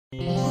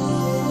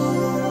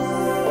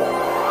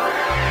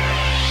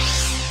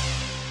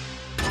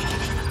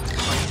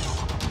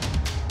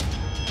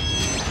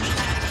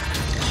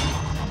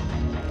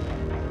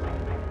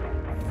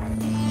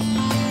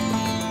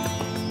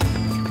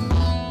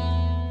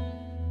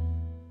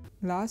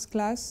last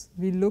class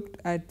we looked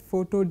at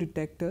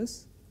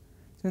photodetectors.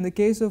 So, in the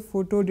case of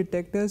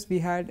photodetectors, we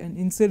had an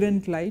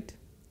incident light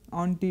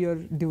onto your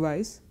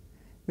device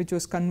which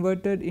was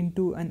converted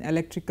into an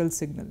electrical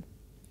signal.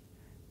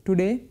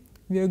 Today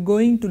we are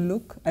going to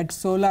look at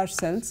solar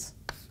cells.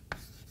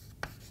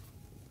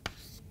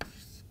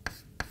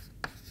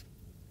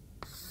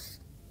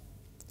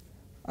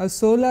 A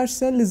solar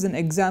cell is an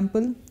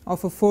example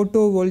of a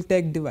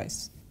photovoltaic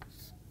device.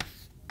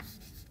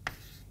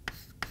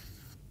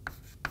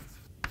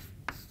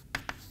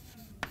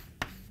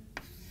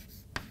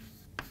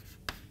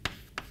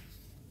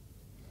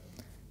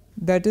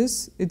 That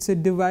is, it is a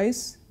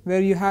device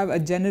where you have a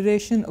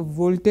generation of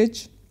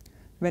voltage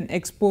when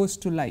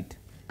exposed to light.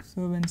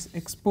 So, when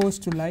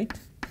exposed to light,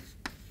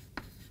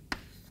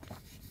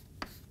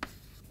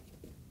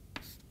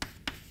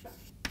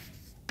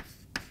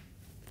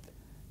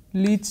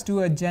 leads to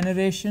a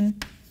generation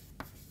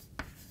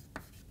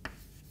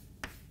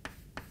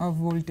of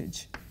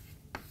voltage.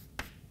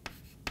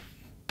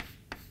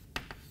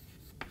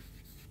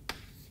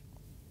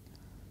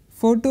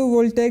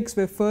 Photovoltaics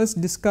were first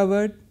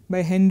discovered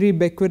by Henry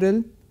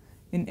Becquerel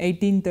in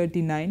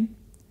 1839,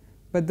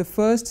 but the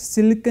first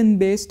silicon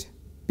based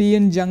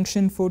p-n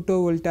junction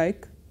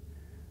photovoltaic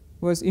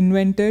was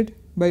invented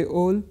by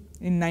Ohl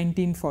in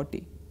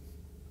 1940.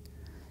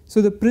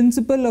 So, the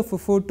principle of a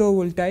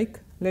photovoltaic,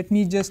 let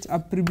me just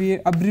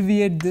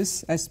abbreviate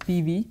this as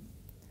PV,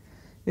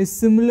 is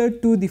similar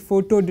to the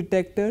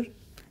photodetector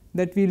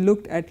that we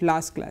looked at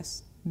last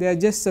class. There are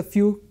just a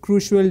few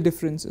crucial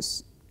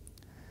differences.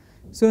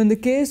 So, in the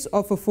case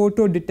of a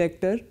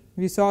photodetector,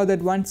 we saw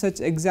that one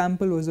such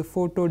example was a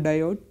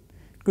photodiode.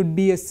 It could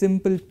be a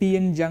simple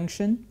p-n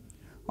junction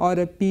or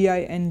a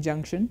pin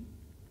junction.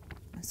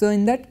 So,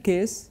 in that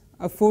case,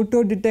 a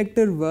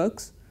photodetector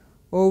works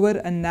over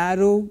a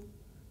narrow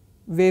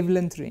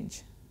wavelength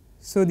range.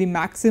 So, the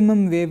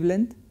maximum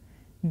wavelength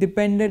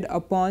depended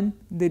upon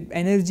the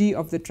energy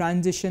of the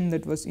transition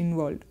that was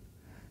involved.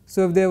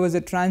 So, if there was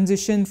a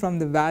transition from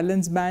the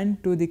valence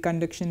band to the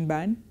conduction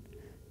band,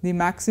 the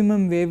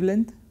maximum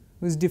wavelength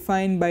was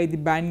defined by the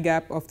band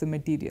gap of the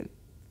material.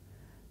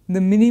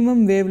 The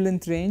minimum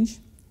wavelength range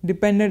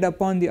depended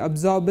upon the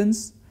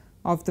absorbance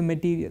of the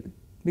material,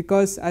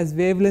 because as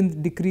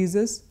wavelength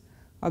decreases,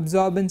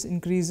 absorbance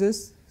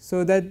increases,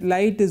 so that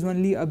light is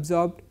only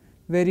absorbed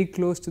very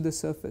close to the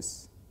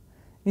surface.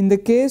 In the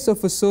case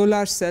of a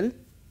solar cell,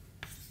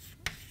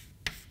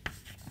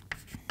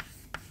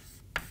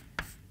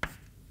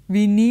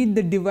 we need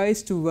the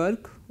device to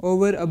work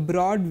over a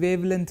broad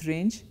wavelength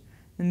range,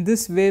 and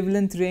this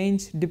wavelength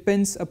range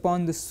depends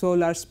upon the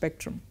solar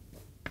spectrum.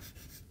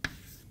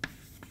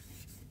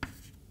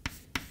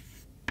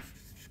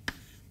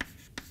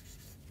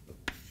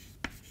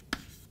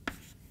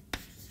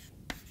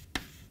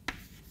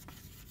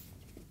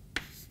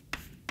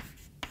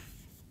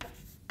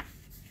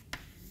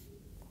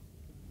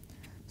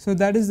 So,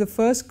 that is the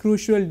first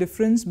crucial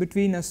difference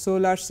between a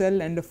solar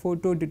cell and a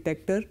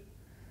photodetector.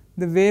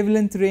 The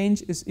wavelength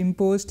range is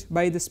imposed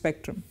by the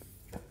spectrum.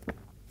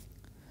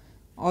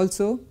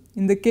 Also,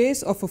 in the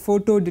case of a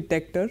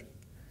photodetector,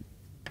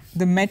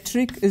 the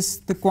metric is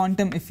the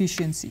quantum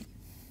efficiency.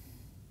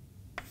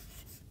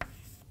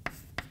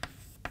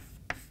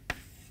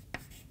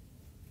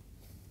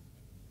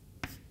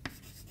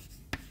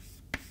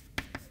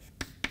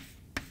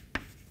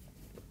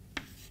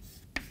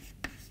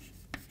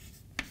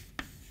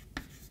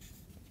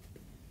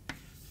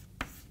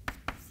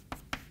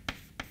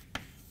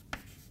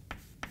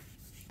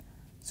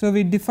 So,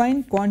 we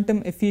define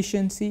quantum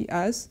efficiency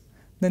as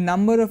the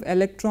number of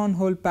electron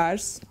hole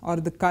pairs or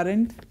the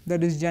current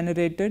that is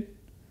generated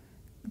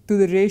to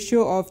the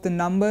ratio of the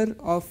number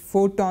of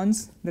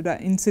photons that are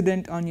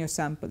incident on your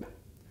sample.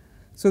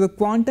 So, the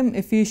quantum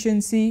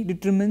efficiency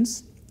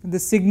determines the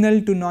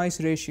signal to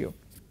noise ratio.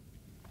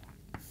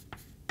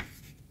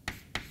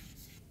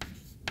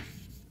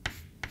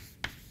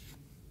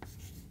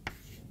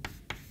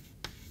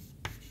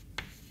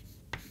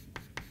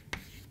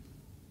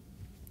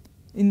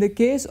 In the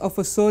case of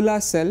a solar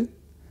cell,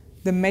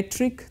 the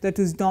metric that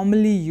is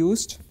normally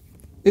used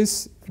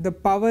is the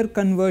power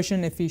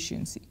conversion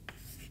efficiency.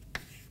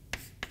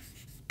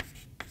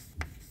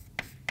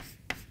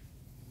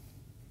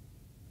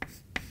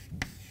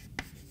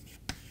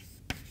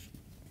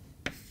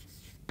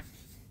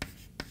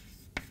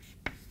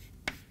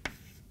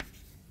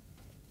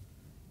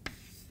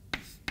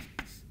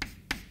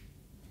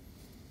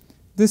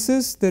 This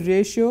is the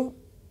ratio,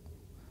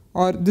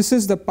 or this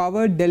is the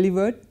power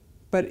delivered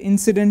per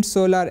incident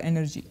solar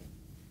energy.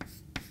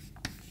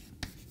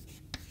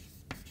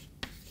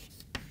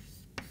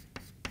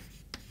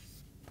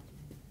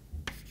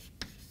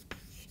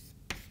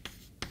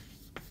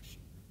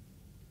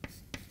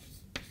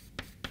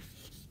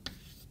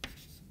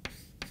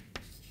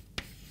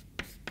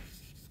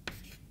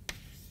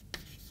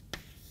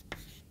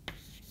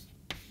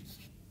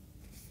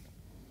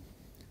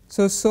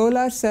 So,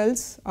 solar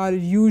cells are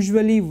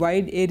usually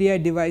wide area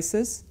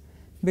devices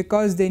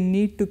because they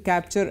need to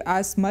capture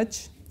as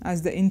much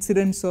as the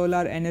incident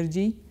solar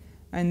energy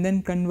and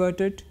then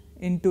convert it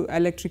into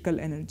electrical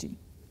energy.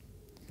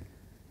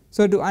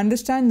 So, to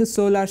understand the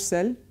solar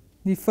cell,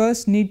 we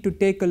first need to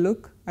take a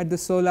look at the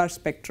solar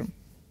spectrum.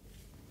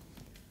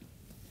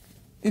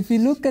 If we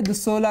look at the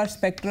solar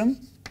spectrum,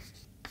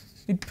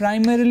 it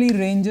primarily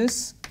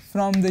ranges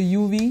from the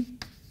UV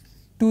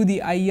to the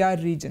IR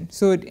region.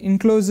 So, it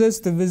encloses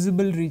the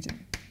visible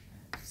region.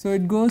 So,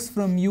 it goes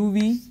from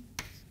UV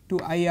to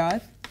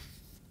IR.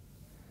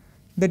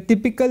 The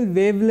typical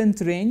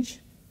wavelength range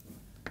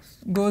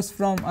goes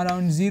from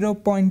around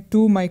 0.2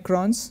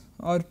 microns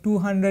or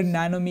 200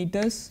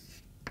 nanometers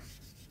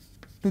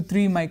to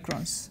 3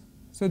 microns.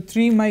 So,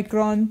 3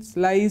 microns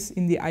lies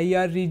in the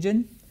IR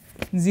region,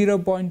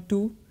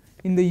 0.2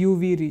 in the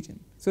UV region.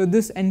 So,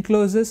 this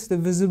encloses the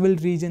visible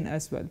region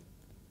as well.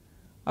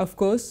 Of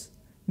course,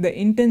 the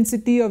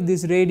intensity of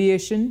this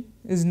radiation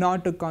is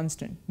not a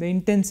constant. The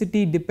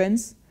intensity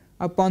depends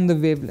upon the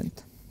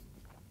wavelength.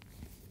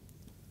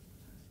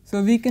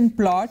 So, we can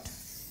plot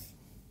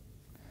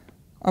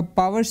a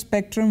power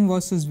spectrum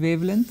versus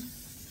wavelength.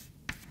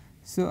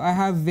 So, I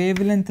have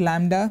wavelength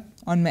lambda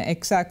on my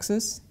x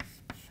axis,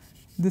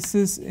 this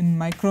is in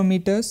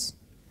micrometers,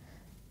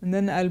 and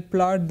then I will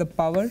plot the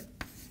power,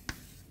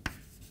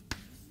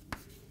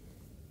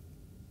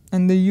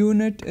 and the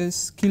unit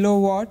is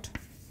kilowatt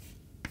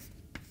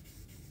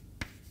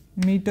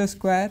meter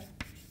square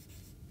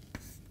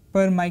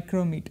per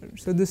micrometer.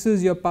 So, this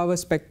is your power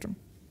spectrum.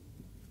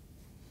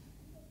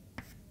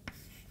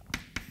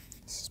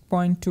 This is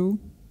 0.2,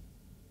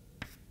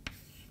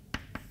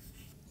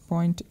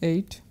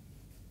 0.8,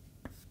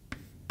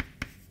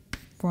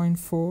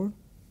 0.4,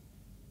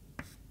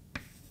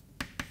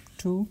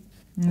 2,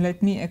 and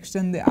let me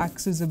extend the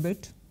axis a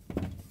bit,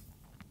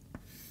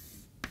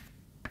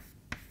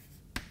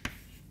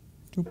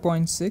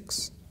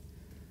 2.6,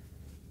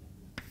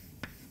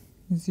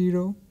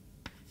 0,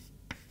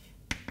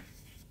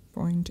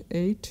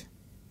 0.8,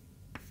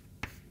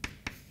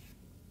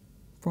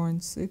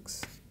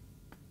 0.6,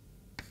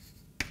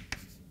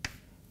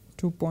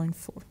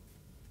 2.4.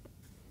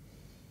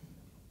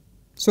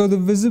 So, the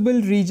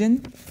visible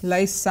region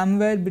lies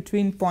somewhere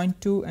between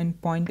 0.2 and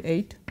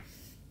 0.8.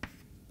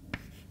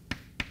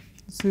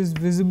 This is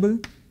visible,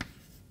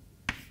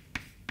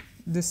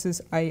 this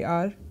is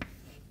IR,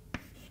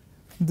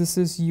 this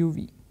is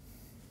UV.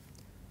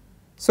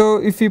 So,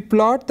 if we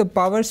plot the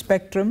power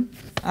spectrum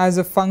as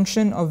a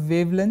function of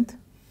wavelength,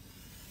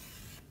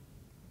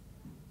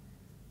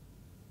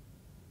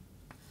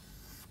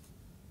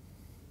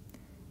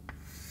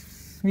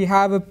 we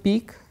have a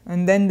peak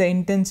and then the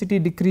intensity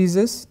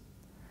decreases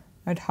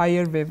at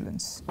higher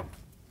wavelengths.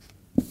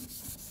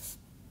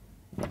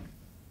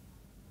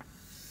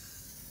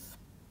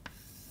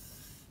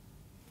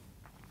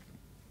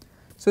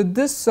 So,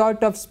 this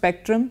sort of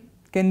spectrum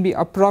can be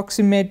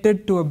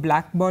approximated to a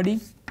black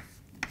body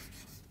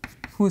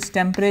whose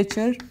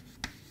temperature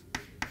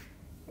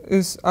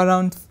is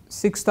around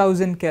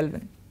 6000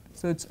 Kelvin.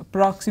 So, it is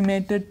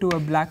approximated to a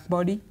black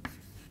body.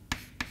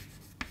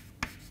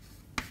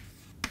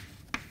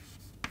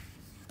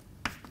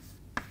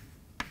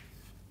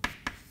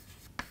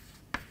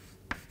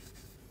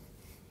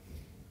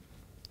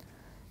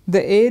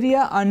 The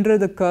area under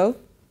the curve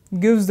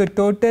gives the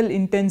total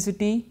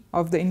intensity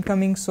of the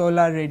incoming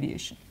solar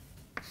radiation.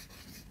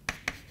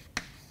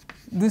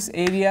 This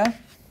area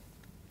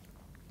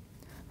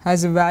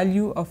has a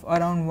value of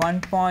around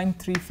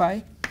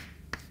 1.35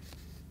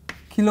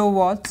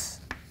 kilowatts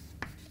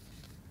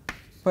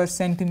per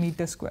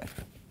centimeter square.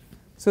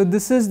 So,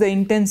 this is the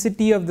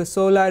intensity of the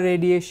solar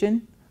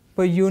radiation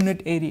per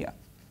unit area.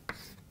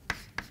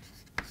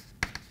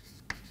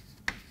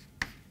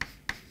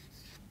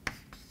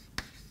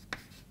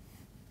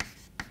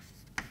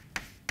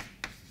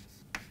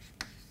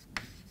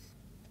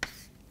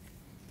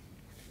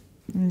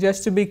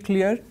 Just to be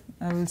clear,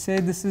 I will say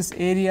this is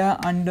area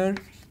under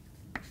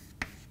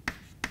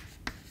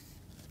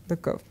the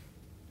curve.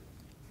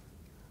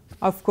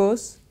 Of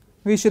course,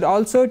 we should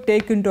also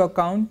take into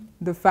account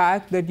the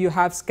fact that you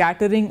have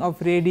scattering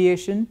of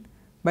radiation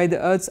by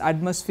the Earth's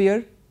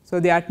atmosphere. So,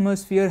 the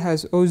atmosphere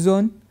has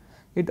ozone,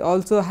 it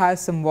also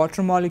has some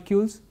water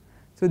molecules.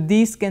 So,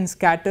 these can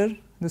scatter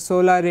the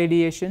solar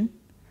radiation.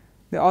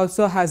 They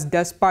also has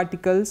dust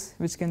particles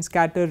which can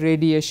scatter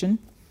radiation.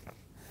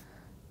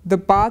 The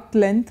path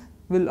length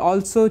will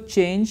also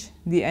change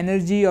the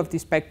energy of the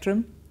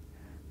spectrum.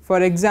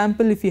 For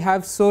example, if you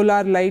have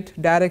solar light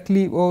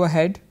directly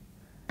overhead,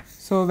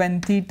 so when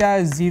theta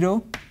is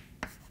 0,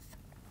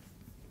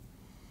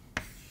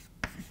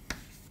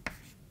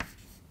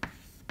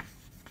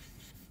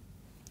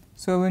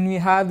 so when we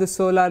have the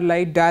solar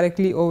light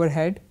directly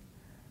overhead,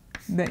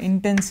 the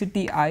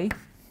intensity I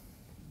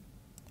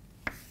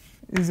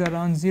is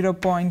around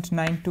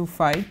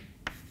 0.925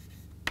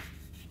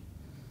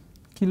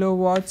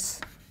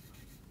 kilowatts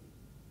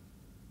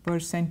per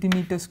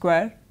centimeter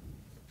square,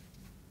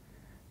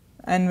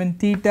 and when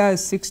theta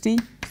is 60,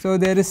 so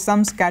there is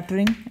some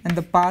scattering and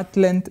the path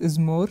length is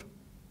more,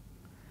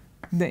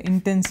 the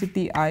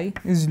intensity I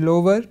is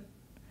lower,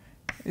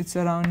 it is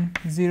around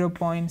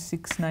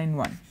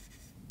 0.691.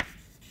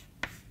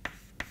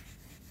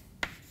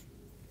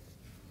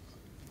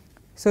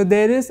 So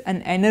there is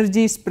an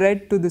energy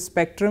spread to the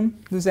spectrum.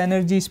 This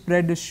energy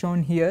spread is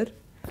shown here,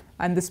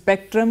 and the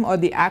spectrum or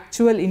the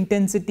actual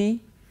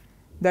intensity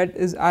that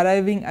is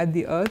arriving at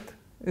the earth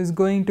is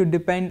going to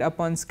depend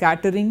upon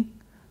scattering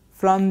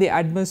from the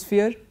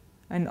atmosphere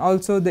and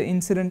also the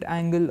incident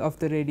angle of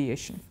the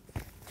radiation.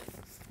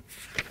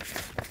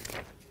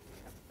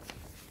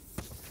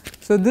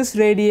 So this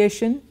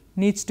radiation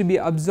needs to be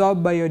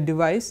absorbed by your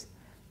device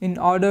in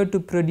order to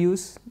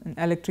produce an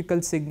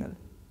electrical signal.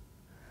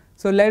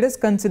 So let us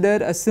consider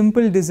a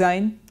simple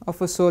design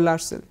of a solar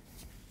cell.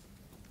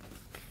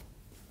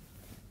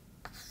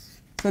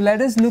 So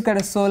let us look at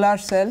a solar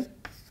cell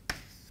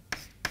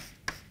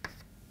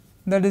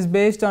that is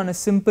based on a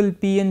simple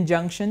p-n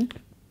junction.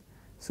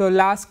 So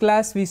last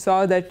class we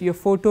saw that your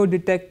photo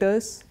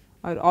detectors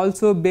are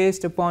also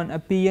based upon a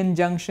p-n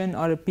junction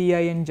or a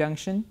pin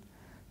junction.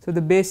 So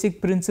the basic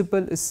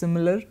principle is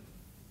similar.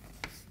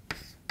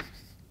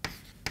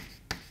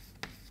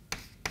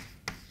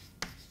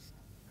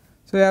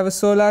 So we have a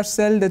solar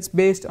cell that is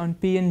based on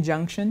p-n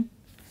junction.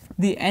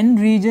 The n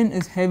region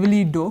is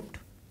heavily doped,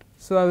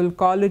 so I will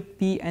call it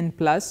pn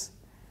plus,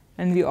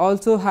 and we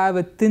also have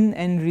a thin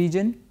n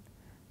region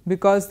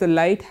because the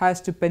light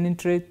has to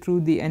penetrate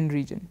through the n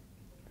region.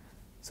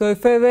 So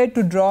if I were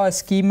to draw a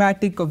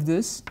schematic of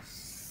this,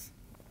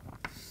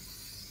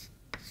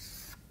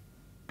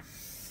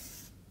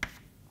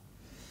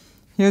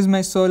 here is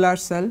my solar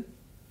cell.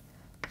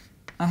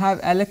 I have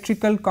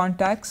electrical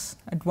contacts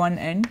at one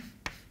end.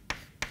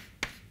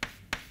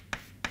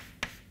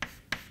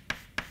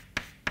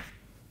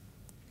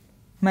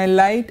 My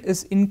light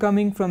is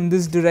incoming from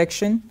this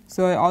direction,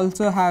 so I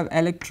also have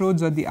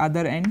electrodes at the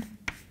other end.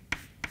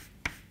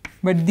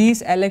 But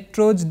these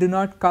electrodes do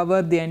not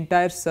cover the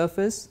entire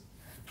surface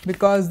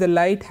because the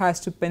light has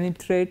to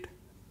penetrate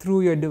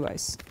through your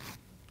device.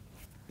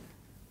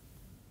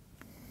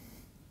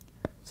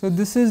 So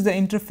this is the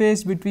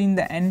interface between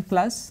the n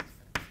plus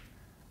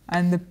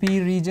and the p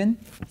region.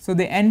 So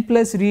the n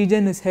plus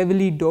region is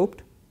heavily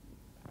doped.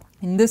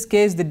 In this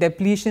case, the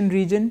depletion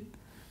region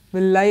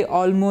will lie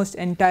almost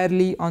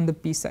entirely on the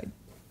p side.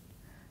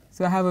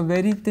 So I have a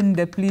very thin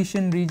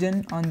depletion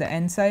region on the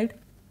n side,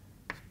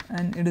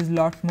 and it is a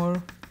lot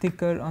more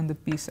thicker on the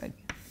p side.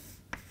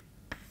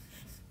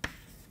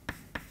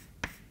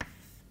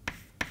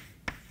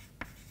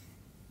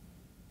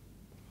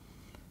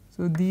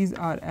 So these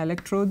are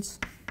electrodes.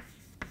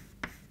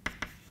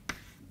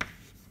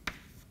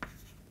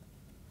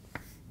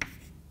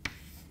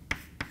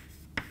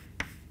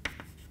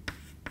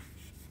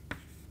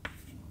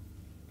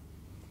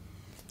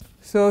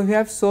 So we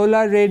have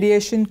solar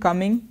radiation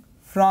coming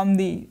from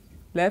the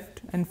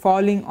left and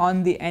falling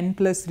on the n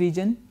plus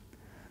region.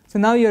 So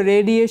now your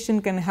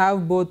radiation can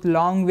have both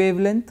long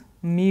wavelength,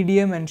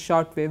 medium and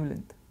short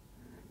wavelength.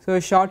 So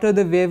shorter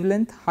the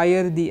wavelength,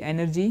 higher the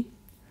energy.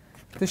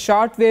 The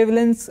short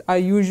wavelengths are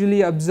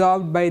usually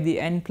absorbed by the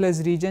n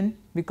plus region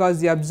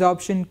because the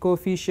absorption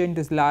coefficient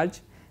is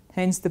large,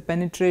 hence the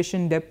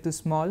penetration depth is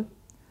small,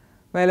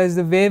 while as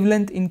the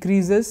wavelength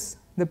increases,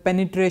 the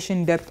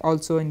penetration depth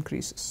also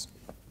increases.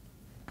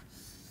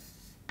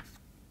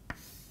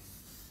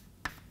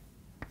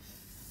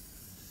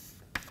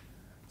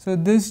 So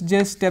this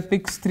just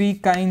depicts three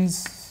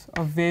kinds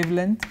of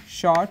wavelength: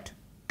 short,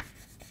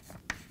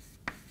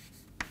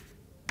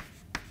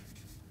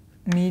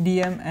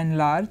 medium and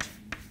large.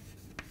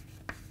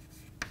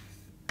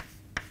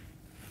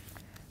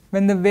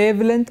 When the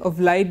wavelength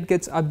of light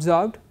gets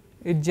absorbed,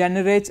 it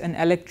generates an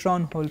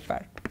electron hole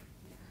pair.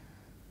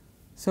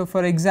 So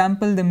for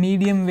example, the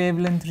medium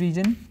wavelength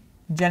region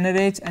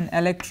generates an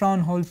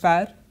electron hole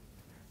pair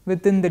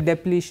within the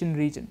depletion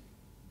region.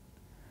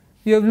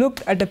 We have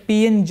looked at a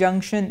p-n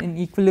junction in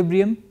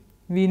equilibrium.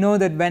 We know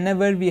that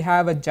whenever we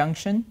have a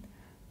junction,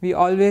 we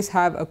always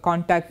have a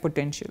contact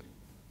potential.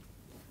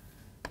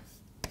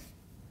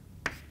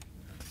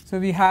 So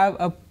we have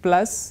a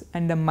plus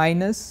and a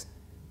minus.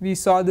 We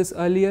saw this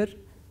earlier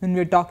when we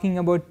were talking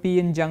about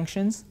p-n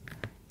junctions.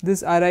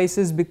 This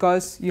arises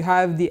because you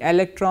have the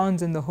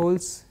electrons and the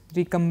holes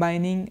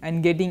recombining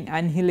and getting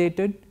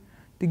annihilated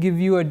to give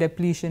you a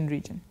depletion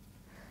region.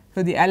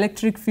 So the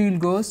electric field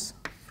goes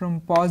from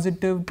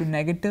positive to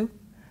negative,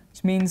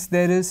 which means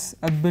there is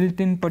a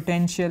built-in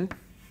potential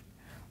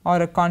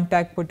or a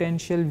contact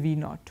potential V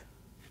naught.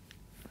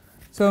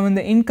 So when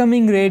the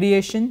incoming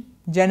radiation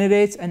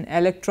generates an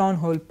electron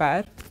hole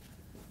pair,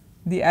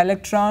 the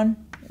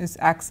electron is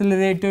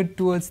accelerated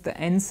towards the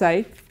n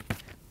side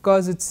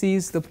because it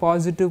sees the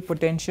positive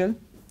potential,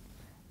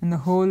 and the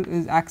hole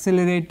is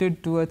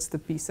accelerated towards the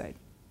p side.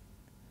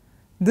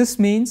 This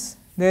means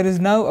there is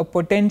now a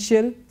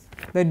potential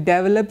that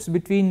develops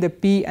between the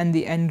p and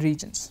the n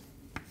regions.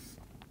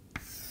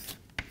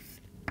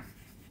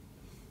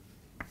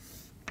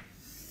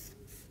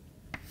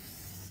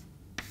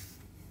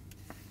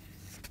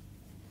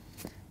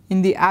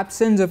 In the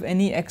absence of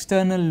any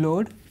external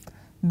load,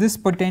 this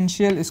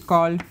potential is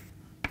called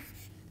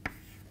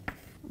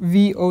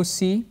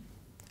VOC,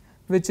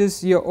 which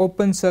is your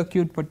open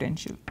circuit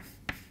potential.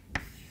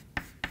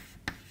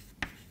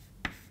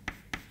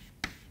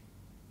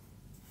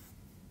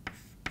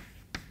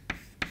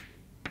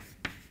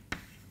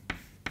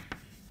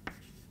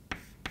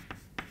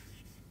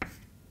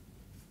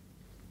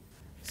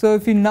 So,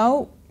 if you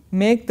now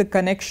make the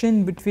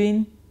connection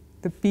between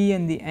the P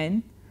and the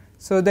N,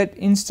 so that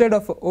instead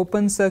of an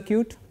open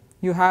circuit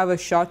you have a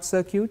short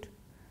circuit,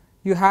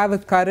 you have a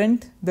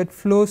current that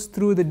flows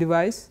through the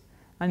device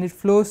and it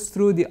flows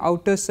through the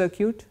outer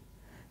circuit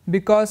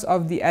because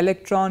of the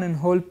electron and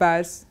hole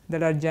pairs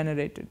that are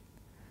generated.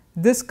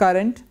 This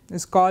current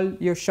is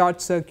called your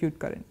short circuit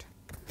current.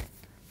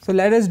 So,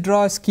 let us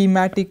draw a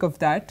schematic of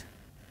that.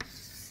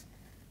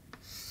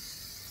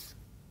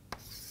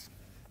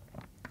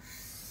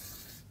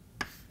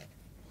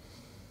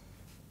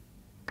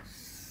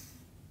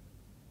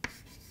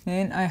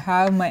 And I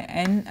have my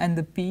N and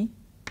the P,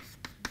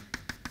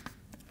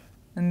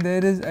 and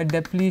there is a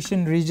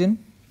depletion region.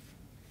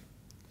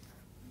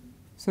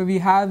 So, we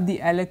have the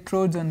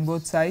electrodes on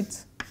both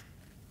sides.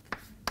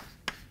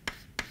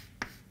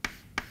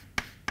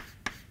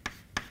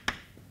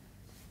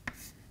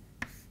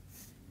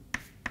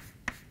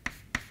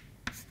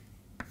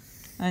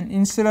 And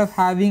instead of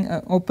having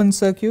an open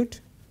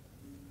circuit,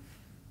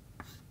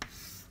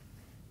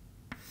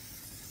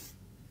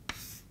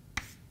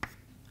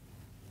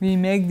 we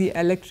make the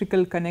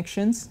electrical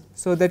connections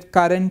so that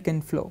current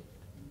can flow.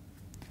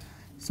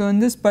 So, in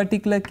this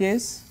particular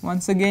case,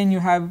 once again you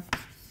have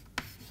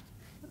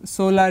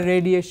solar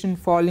radiation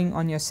falling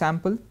on your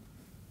sample,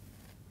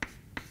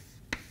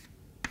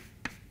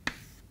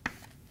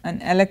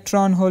 an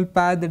electron hole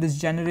pair that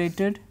is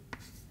generated,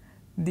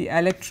 the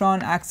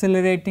electron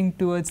accelerating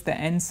towards the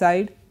N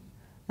side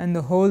and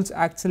the holes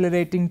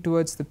accelerating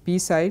towards the P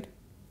side,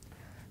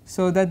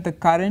 so that the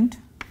current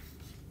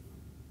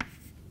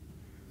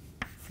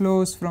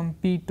flows from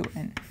P to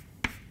N.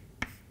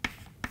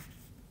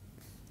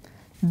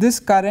 This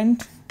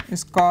current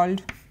is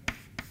called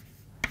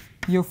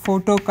your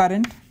photo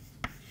current.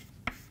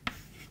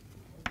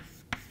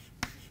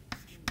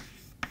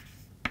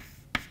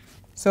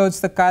 So, it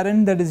is the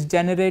current that is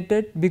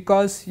generated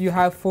because you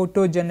have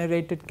photo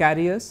generated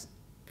carriers.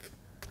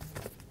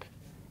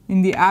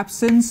 In the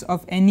absence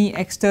of any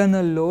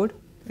external load,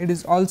 it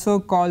is also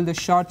called the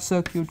short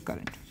circuit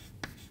current.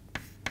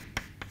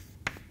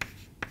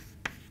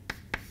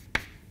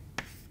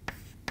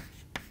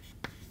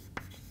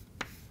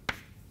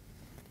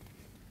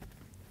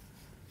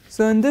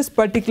 So, in this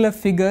particular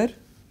figure,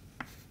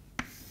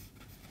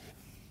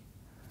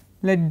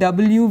 let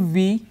W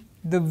be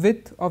the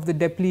width of the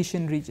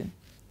depletion region.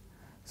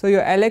 So,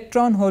 your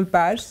electron hole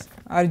pairs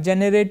are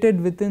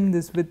generated within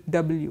this width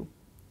W,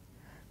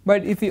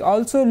 but if we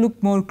also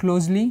look more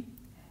closely,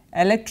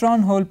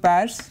 electron hole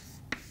pairs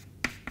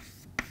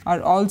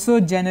are also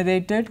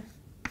generated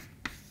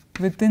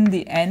within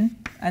the N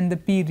and the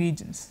P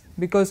regions,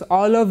 because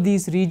all of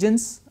these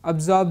regions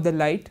absorb the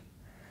light.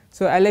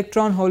 So,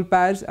 electron hole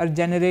pairs are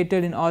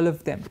generated in all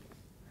of them.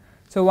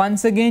 So,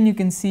 once again you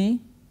can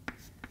see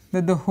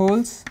that the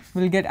holes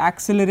will get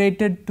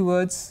accelerated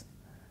towards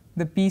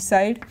the P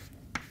side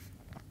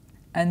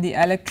and the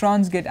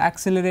electrons get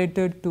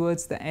accelerated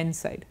towards the N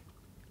side.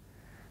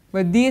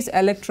 But these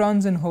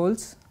electrons and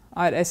holes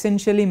are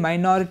essentially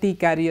minority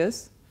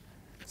carriers.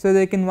 So,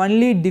 they can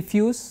only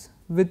diffuse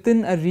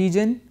within a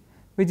region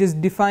which is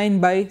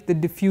defined by the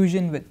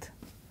diffusion width.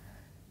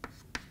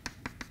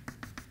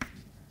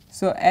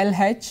 So,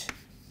 LH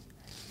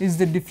is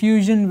the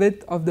diffusion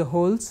width of the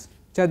holes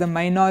which are the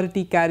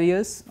minority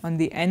carriers on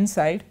the N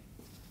side,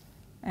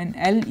 and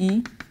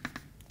LE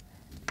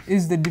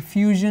is the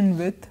diffusion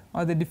width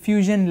or the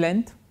diffusion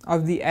length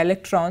of the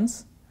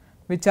electrons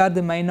which are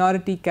the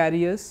minority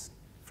carriers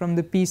from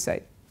the P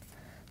side.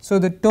 So,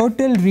 the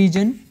total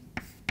region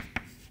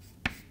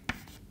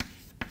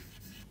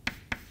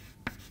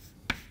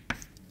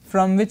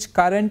from which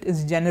current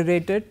is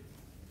generated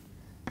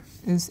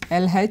is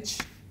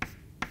LH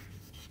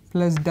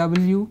plus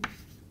W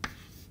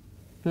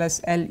plus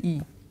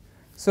LE.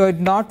 So, it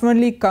not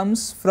only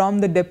comes from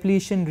the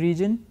depletion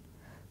region,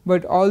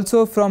 but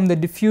also from the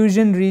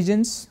diffusion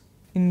regions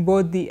in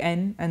both the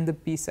N and the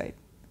P side.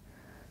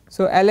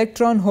 So,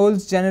 electron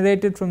holes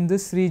generated from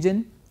this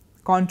region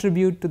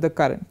contribute to the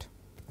current.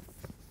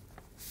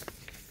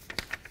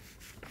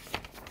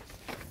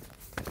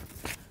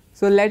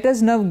 So, let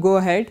us now go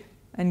ahead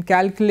and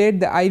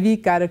calculate the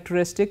IV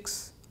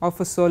characteristics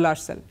of a solar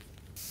cell.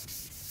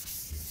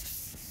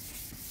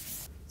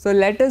 So,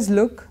 let us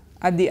look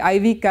at the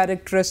IV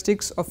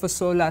characteristics of a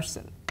solar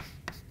cell.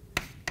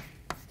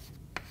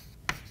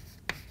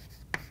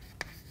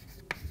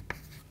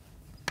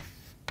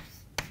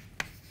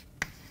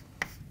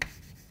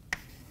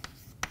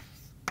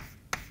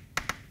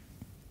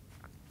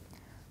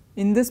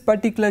 In this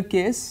particular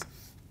case,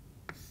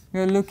 we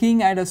are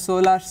looking at a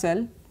solar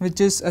cell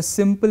which is a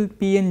simple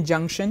p-n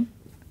junction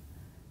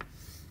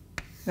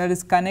that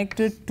is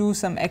connected to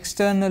some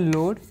external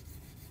load.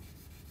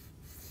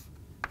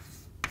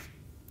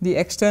 The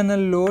external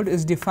load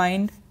is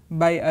defined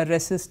by a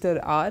resistor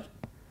R,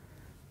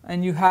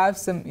 and you have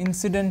some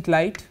incident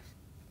light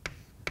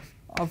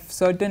of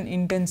certain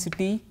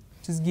intensity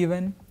which is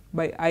given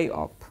by I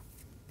op.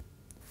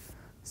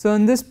 So,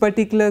 in this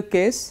particular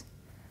case,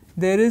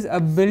 there is a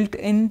built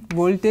in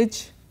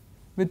voltage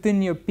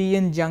within your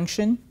p-n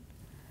junction,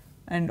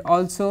 and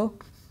also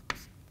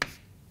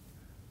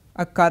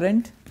a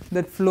current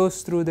that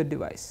flows through the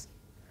device.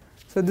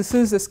 So, this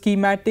is a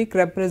schematic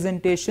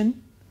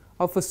representation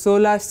of a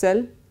solar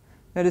cell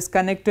that is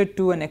connected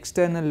to an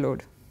external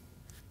load.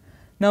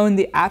 Now, in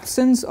the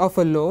absence of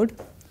a load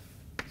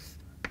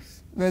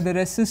where the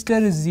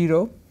resistor is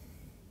 0,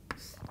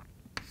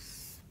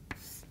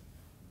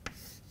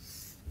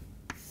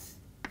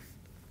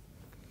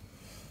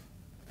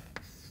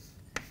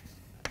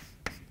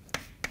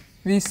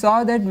 we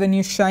saw that when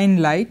you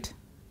shine light,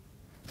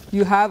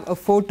 you have a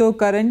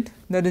photocurrent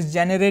that is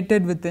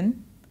generated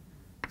within.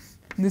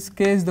 In this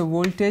case, the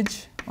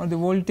voltage or the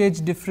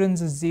voltage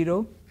difference is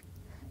 0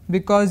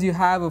 because you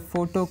have a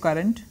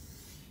photocurrent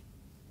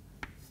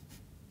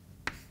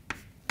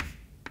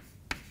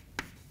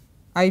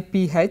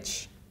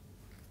IPH.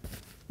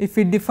 If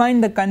we define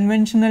the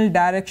conventional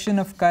direction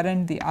of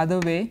current the other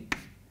way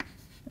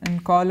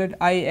and call it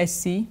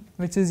ISC,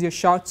 which is your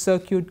short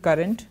circuit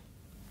current,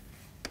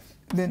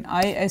 then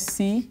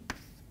ISC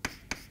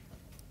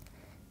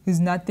is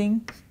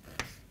nothing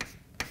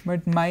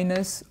but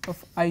minus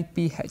of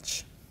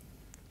IPH.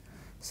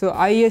 So,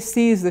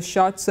 ISC is the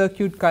short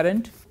circuit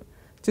current,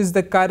 which is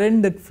the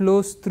current that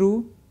flows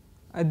through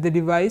at the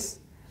device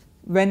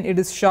when it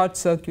is short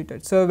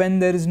circuited. So, when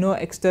there is no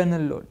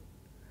external load,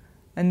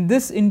 and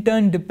this in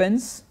turn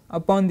depends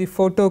upon the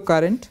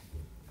photocurrent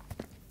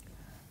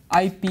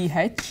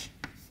IPH.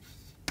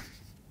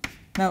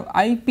 Now,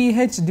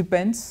 IPH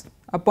depends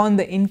upon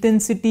the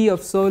intensity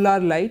of solar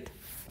light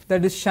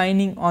that is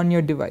shining on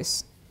your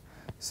device.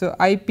 So,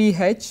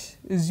 IPH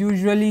is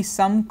usually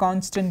some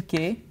constant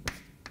k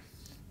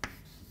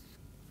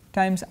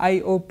times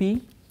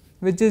IOP,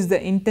 which is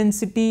the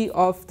intensity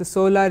of the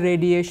solar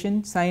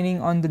radiation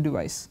shining on the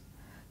device.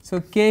 So,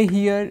 k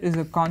here is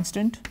a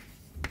constant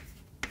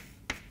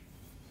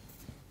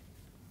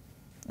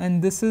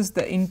and this is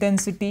the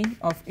intensity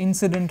of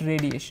incident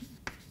radiation.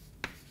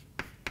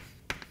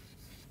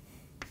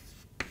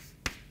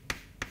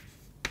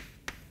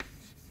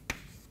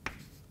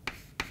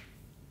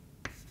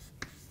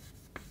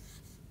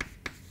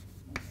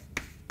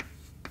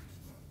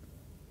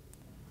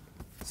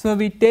 So,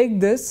 we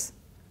take this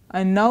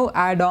and now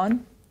add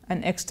on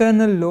an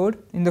external load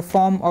in the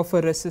form of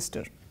a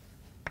resistor.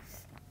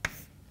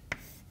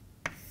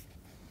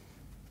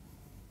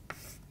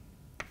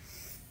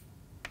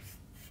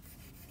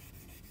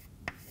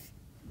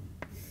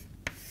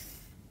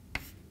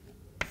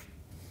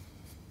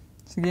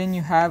 So, again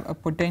you have a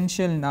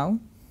potential now,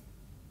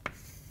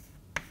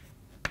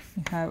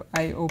 you have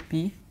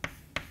IOP.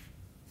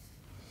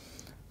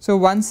 So,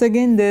 once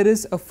again there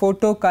is a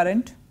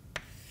photocurrent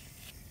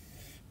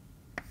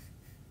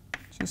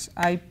which is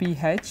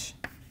IPH,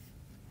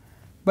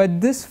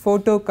 but this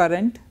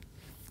photocurrent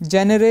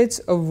generates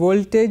a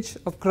voltage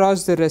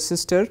across the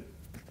resistor.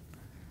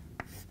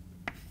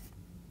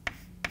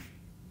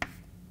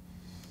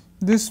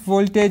 This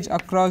voltage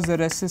across the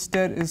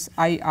resistor is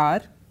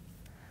IR,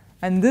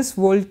 and this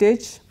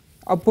voltage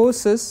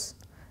opposes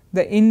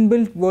the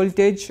inbuilt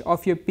voltage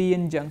of your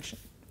PN junction,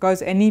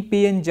 because any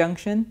PN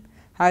junction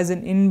has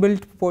an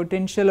inbuilt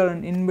potential or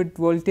an inbuilt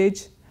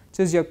voltage which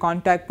is your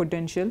contact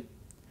potential,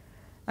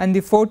 and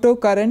the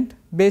photocurrent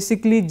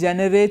basically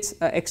generates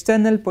an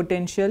external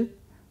potential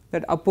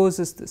that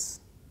opposes this.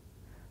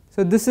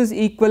 So, this is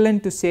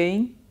equivalent to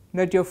saying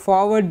that you are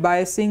forward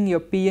biasing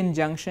your PN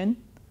junction,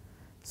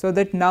 so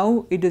that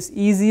now it is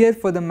easier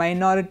for the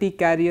minority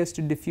carriers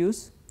to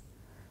diffuse,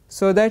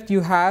 so that you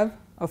have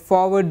a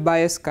forward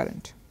bias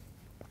current.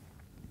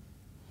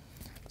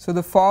 So,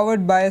 the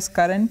forward bias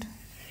current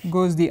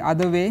goes the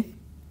other way,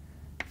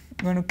 I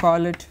am going to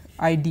call it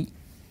ID.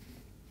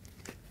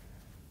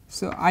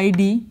 So,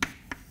 ID,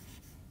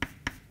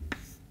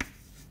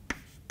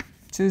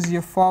 which is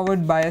your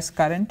forward bias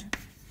current,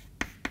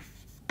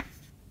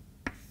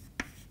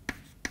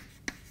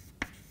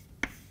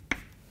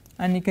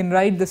 and you can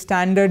write the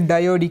standard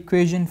diode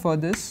equation for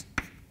this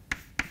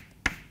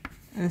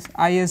is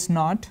IS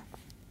naught,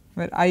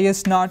 where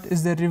IS naught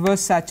is the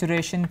reverse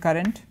saturation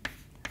current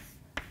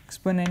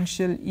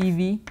exponential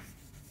EV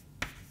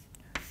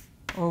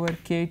over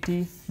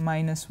KT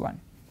minus 1.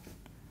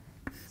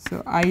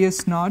 So,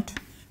 IS naught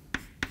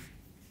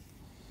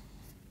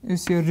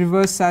is your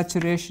reverse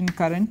saturation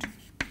current,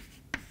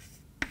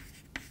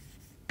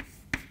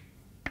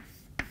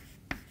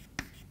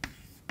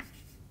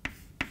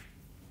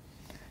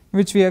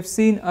 which we have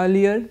seen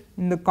earlier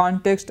in the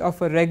context of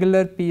a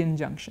regular PN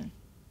junction.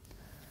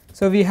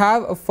 So, we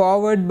have a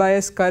forward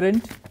bias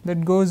current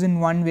that goes in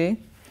one way,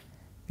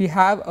 we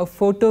have a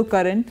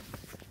photocurrent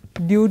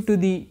due to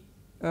the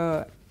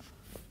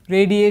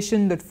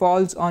radiation that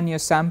falls on your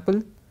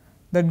sample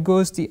that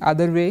goes the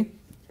other way.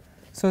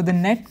 So, the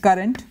net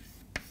current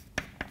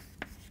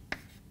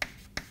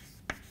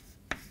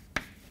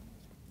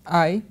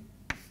I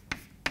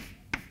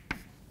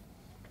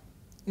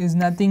is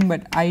nothing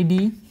but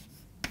ID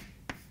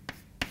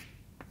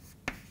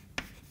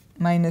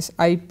minus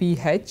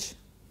IPH,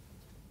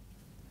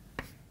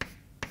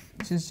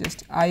 which is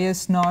just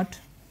IS naught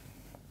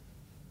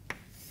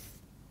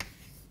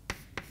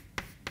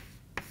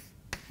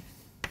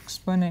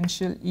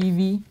exponential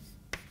EV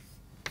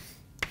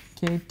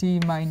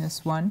KT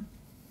minus 1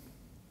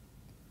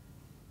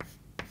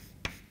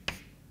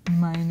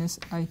 minus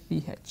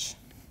IPH.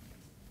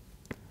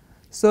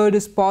 So it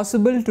is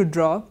possible to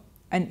draw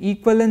an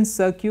equivalence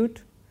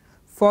circuit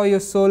for your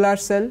solar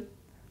cell,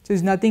 which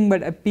is nothing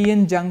but a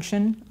p-n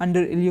junction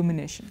under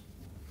illumination.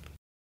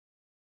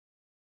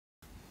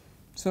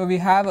 So we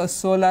have a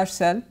solar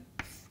cell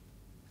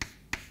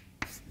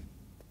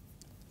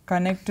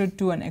connected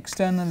to an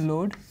external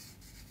load,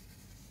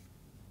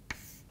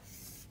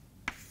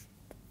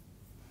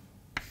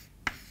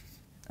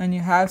 and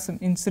you have some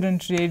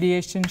incident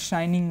radiation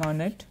shining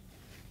on it.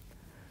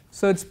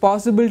 So it is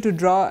possible to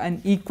draw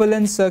an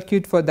equivalence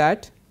circuit for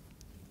that.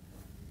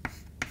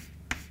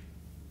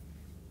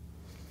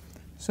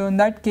 So in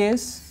that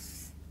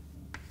case,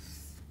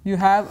 you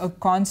have a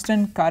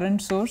constant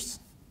current source,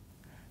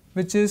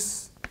 which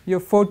is your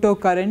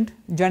photocurrent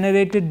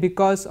generated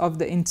because of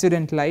the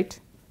incident light.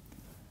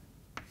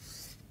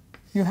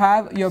 You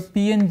have your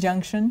p-n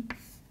junction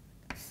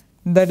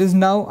that is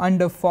now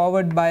under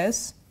forward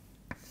bias,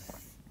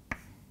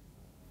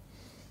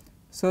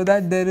 so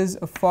that there is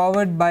a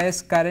forward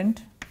bias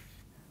current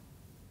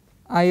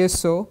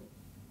ISO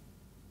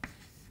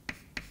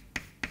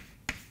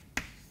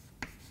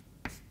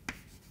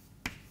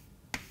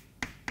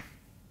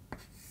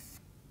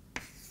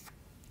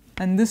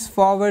and this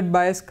forward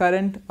bias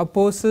current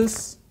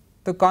opposes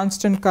the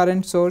constant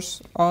current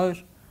source or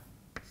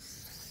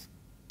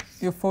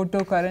your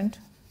photocurrent,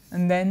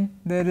 and then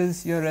there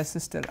is your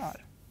resistor R.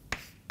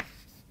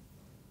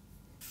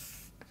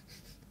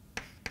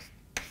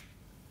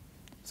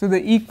 So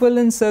the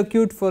equivalent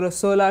circuit for a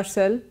solar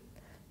cell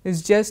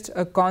is just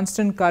a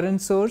constant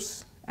current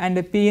source and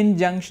a p-n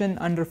junction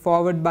under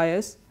forward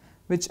bias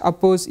which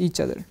oppose each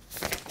other.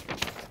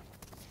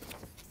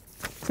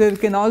 So you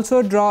can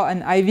also draw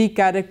an IV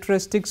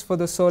characteristics for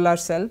the solar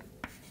cell.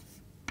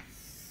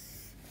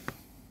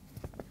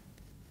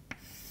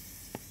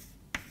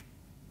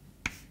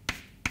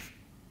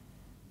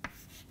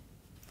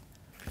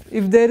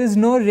 If there is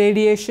no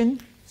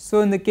radiation, so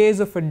in the case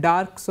of a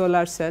dark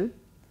solar cell,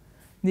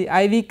 the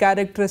IV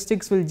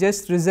characteristics will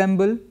just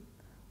resemble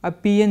a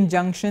p-n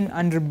junction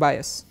under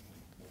bias.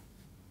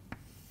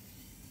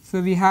 So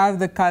we have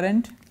the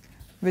current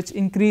which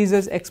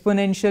increases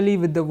exponentially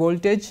with the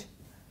voltage,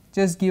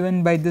 just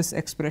given by this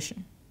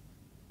expression.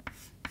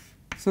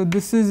 So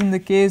this is in the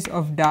case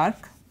of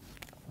dark.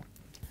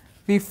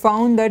 We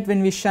found that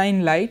when we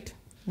shine light,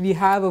 we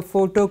have a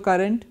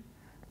photocurrent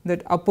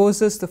that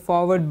opposes the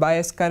forward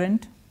bias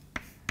current,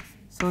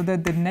 so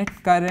that the net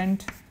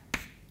current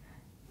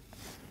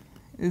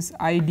is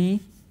ID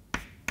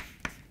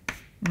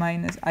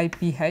minus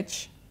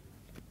IPH.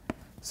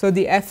 So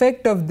the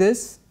effect of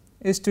this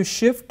is to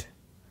shift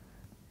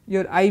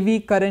your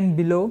IV current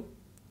below,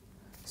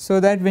 so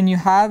that when you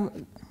have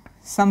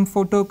some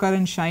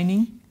photocurrent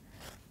shining,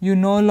 you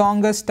no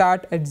longer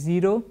start at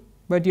 0,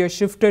 but you are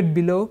shifted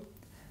below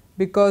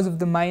because of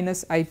the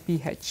minus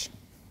IPH.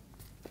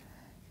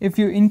 If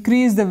you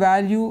increase the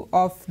value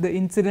of the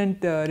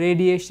incident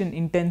radiation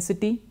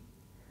intensity,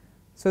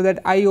 so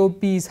that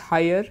IOP is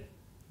higher,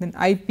 then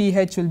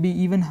IPH will be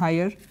even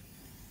higher,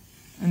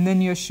 and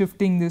then you are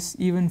shifting this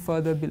even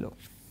further below.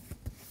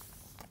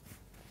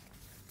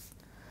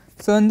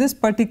 So in this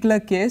particular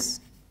case,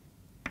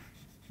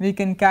 we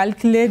can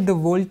calculate the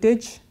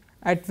voltage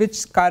at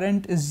which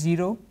current is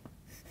 0.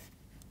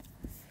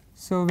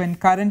 So when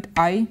current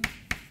I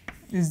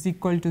is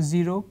equal to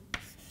 0,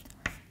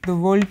 the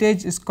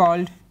voltage is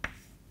called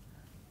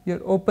your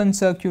open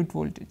circuit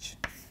voltage.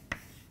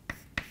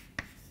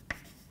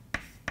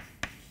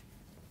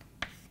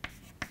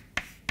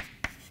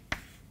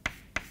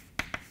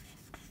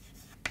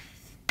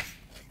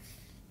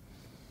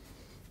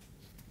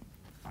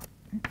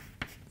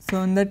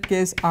 So in that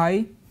case,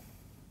 I,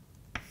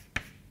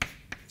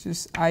 which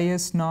is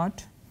IS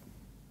naught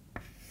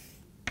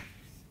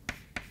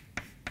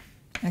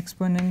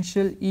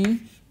exponential E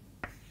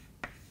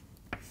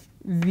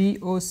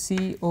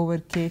VOC over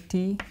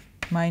KT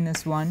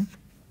minus 1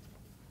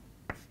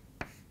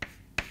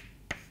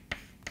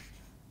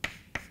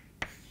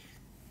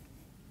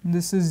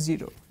 this is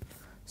 0.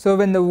 So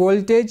when the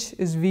voltage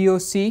is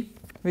VOC,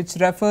 which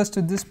refers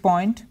to this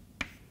point,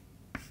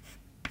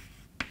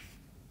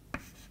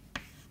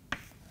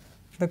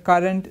 the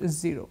current is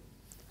 0.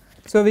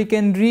 So we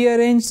can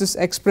rearrange this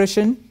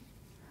expression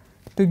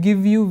to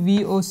give you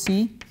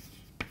VOC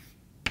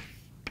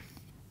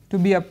to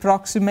be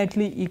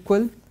approximately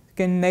equal. You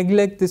can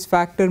neglect this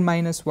factor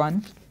minus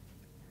 1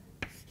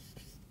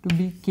 to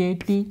be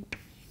KT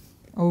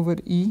over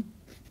E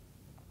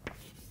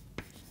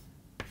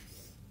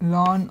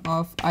ln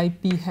of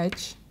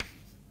IPH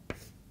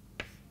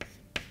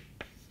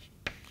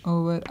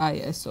over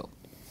ISO.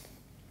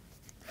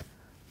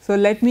 So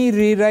let me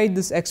rewrite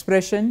this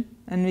expression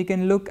and we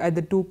can look at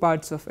the two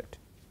parts of it.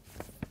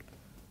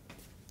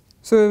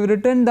 So we have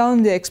written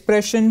down the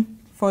expression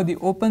for the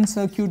open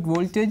circuit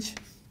voltage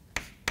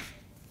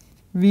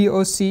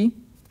VOC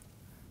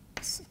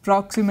is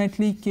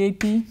approximately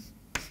KT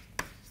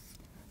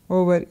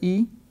over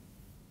E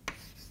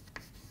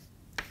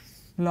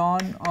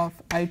ln of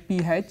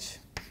IPH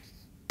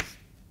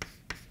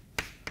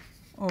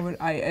over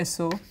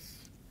ISO.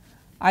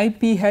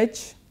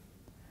 IPH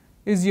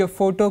is your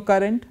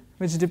photocurrent,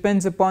 which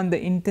depends upon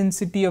the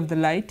intensity of the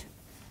light,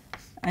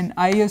 and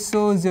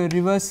ISO is your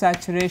reverse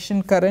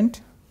saturation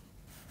current,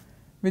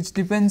 which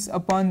depends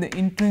upon the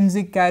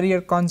intrinsic carrier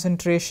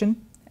concentration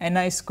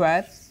Ni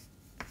square,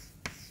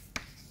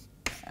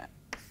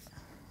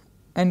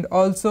 and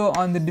also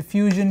on the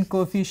diffusion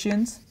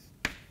coefficients,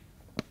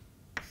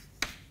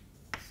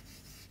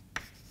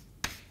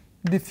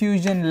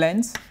 diffusion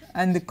lengths,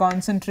 and the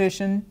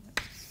concentration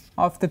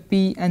of the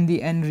P and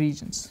the N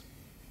regions.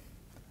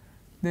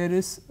 There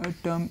is a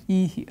term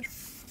E here.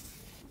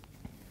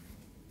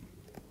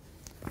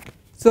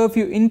 So, if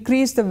you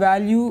increase the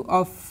value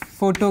of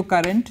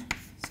photocurrent,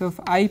 so if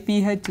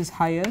IPH is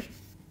higher,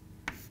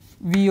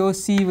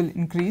 VOC will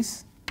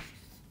increase.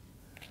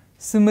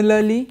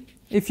 Similarly,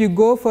 if you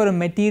go for a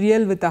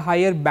material with a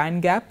higher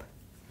band gap,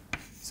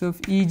 so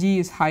if Eg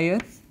is higher,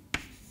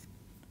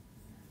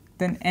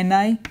 then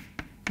Ni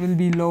will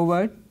be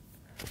lowered,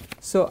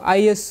 so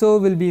ISO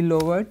will be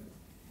lowered,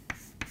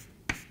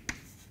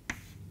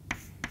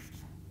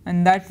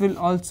 and that will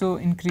also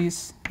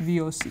increase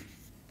VOC.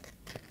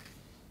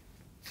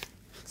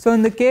 So,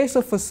 in the case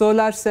of a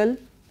solar cell,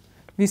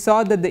 we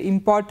saw that the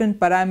important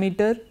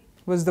parameter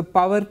was the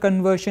power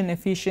conversion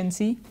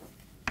efficiency.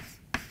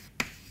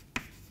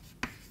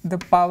 The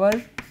power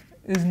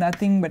is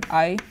nothing but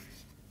I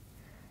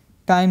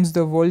times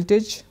the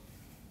voltage,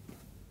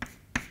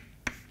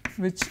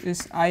 which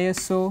is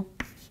ISO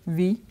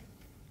V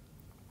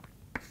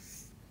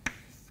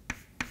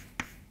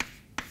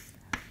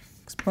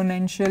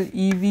exponential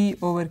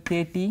EV over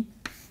KT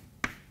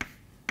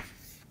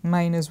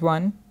minus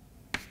 1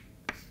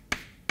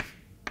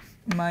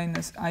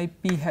 minus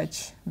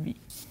IPH V.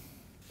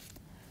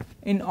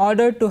 In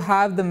order to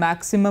have the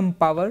maximum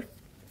power,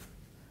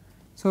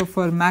 so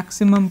for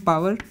maximum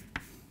power,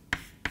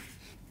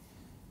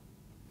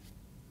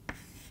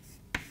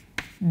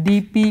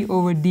 dP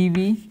over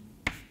dV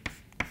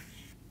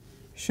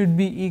should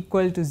be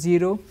equal to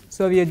 0.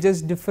 So, we are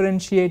just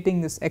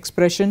differentiating this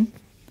expression.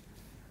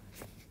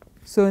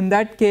 So, in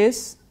that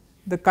case,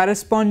 the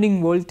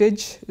corresponding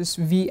voltage is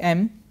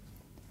Vm,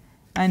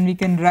 and we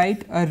can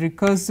write a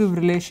recursive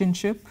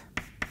relationship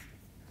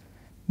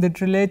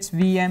that relates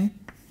Vm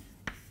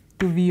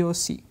to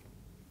VOC.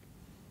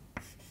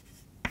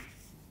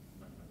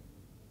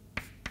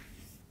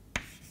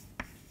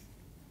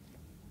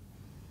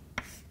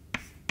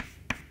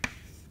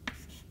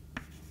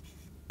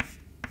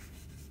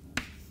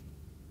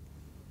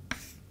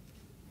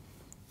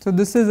 So,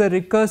 this is a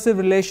recursive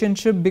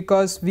relationship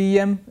because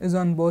Vm is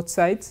on both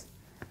sides,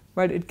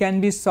 but it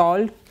can be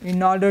solved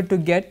in order to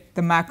get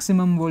the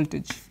maximum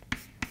voltage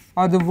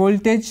or the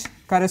voltage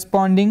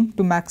corresponding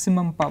to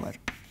maximum power.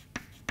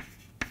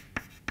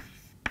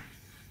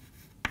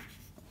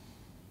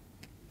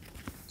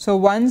 So,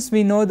 once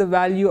we know the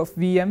value of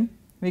Vm,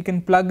 we can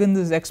plug in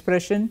this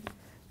expression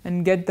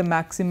and get the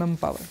maximum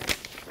power.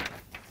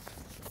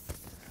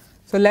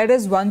 So, let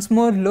us once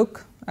more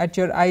look at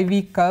your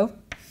IV curve.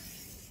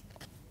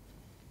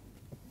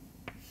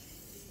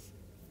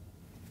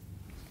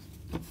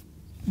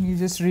 You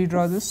just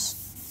redraw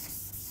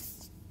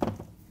this.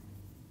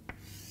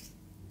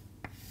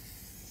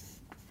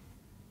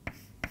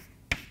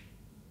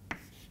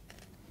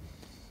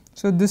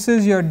 So, this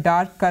is your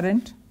dark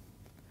current,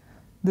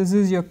 this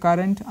is your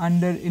current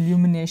under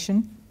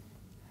illumination,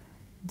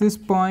 this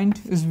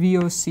point is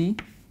VOC.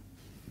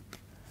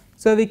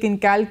 So, we can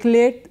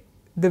calculate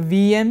the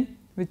Vm,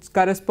 which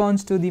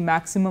corresponds to the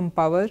maximum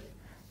power,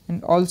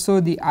 and also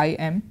the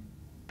Im.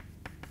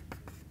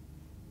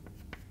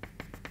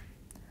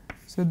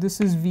 So,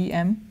 this is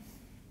Vm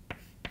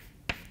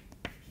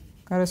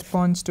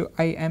corresponds to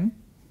Im.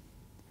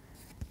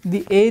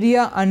 The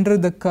area under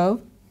the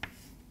curve,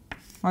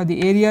 or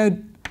the area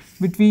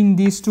between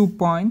these 2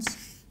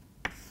 points,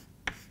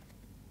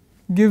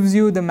 gives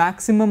you the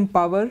maximum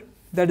power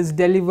that is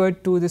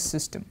delivered to the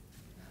system.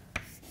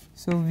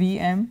 So,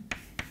 Vm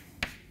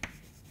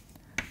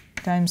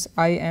times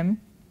Im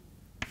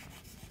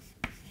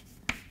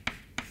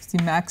is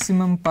the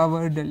maximum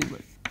power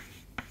delivered.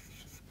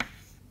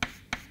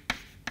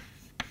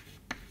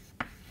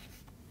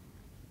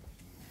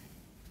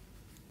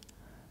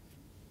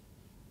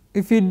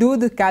 If we do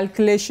the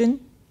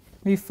calculation,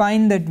 we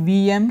find that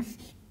Vm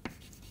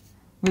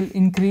will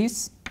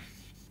increase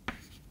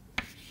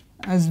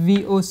as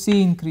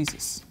VOC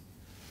increases.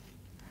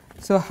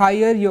 So,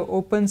 higher your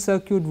open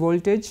circuit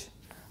voltage,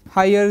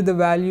 higher the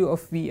value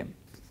of Vm.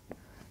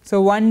 So,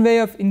 one way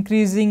of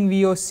increasing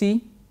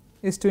VOC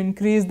is to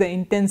increase the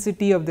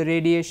intensity of the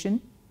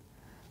radiation,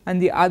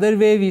 and the other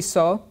way we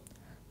saw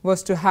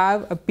was to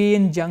have a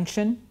p-n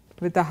junction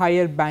with a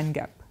higher band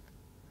gap.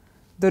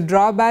 The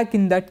drawback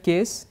in that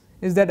case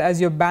is that as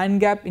your band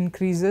gap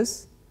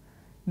increases,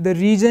 the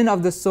region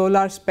of the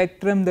solar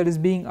spectrum that is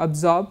being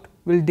absorbed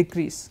will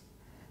decrease,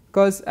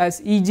 because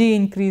as Eg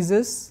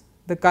increases,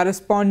 the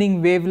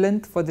corresponding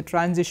wavelength for the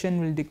transition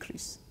will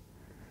decrease.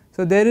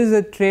 So, there is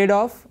a trade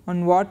off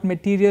on what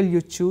material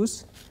you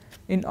choose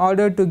in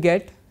order to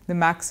get the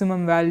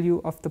maximum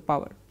value of the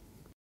power.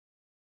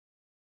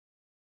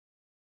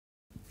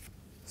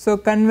 So,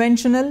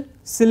 conventional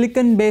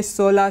silicon based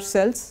solar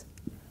cells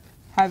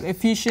have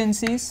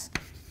efficiencies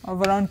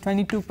of around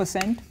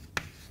 22%.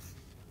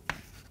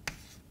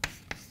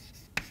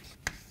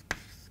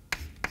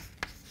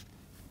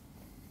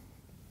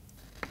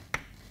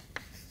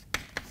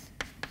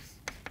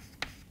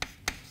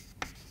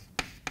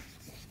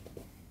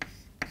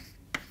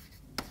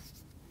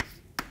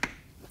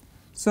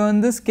 So,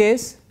 in this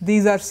case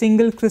these are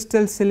single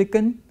crystal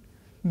silicon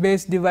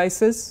based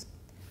devices.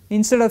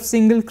 Instead of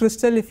single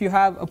crystal, if you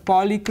have a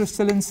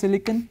polycrystalline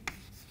silicon,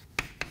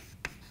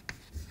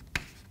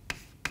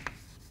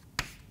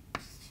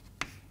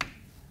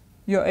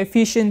 your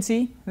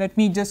efficiency, let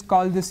me just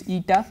call this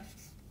eta,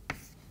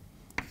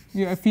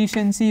 your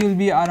efficiency will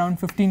be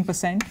around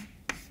 15%.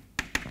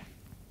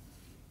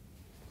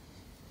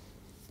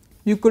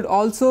 You could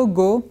also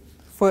go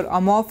for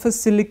amorphous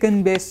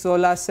silicon based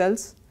solar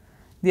cells.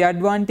 The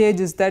advantage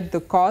is that the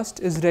cost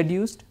is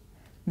reduced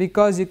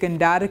because you can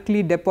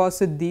directly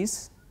deposit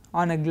these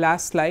on a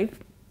glass slide.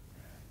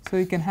 So,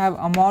 you can have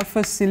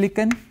amorphous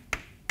silicon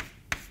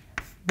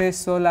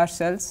based solar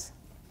cells,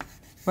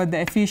 but the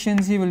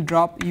efficiency will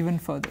drop even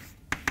further.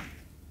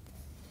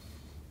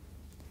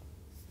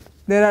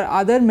 There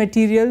are other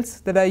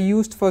materials that are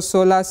used for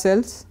solar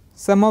cells.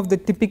 Some of the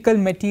typical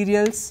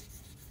materials,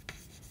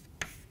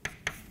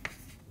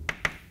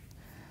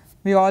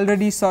 we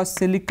already saw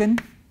silicon,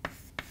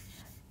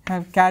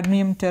 have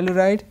cadmium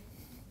telluride,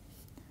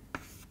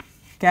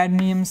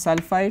 cadmium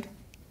sulfide,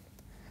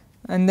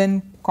 and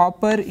then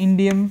copper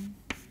indium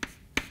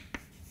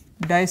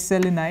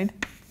diselenide.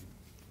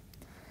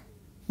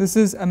 This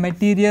is a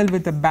material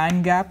with a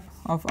band gap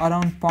of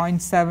around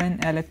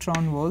 0.7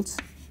 electron volts,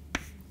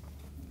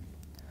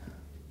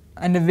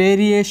 and a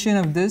variation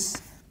of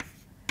this,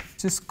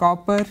 which is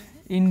copper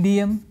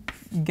indium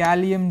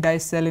gallium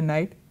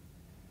diselenide.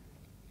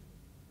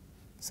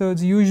 So, it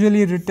is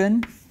usually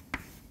written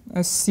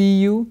as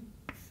Cu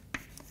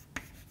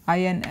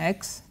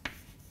INX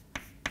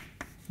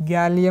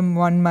gallium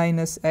 1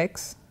 minus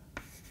X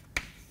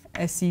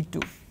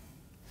Se2.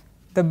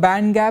 The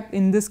band gap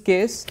in this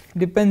case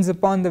depends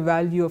upon the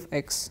value of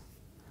X.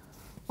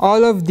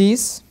 All of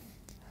these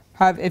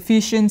have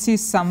efficiency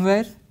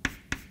somewhere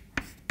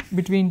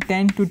between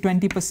 10 to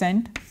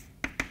 20%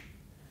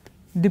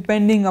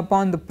 depending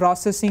upon the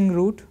processing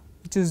route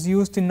which is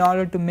used in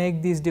order to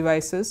make these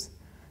devices,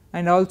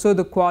 and also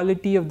the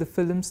quality of the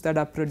films that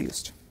are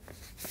produced.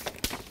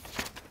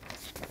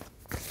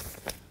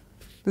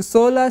 The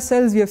solar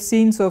cells we have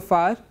seen so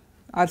far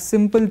are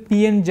simple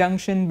p-n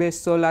junction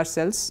based solar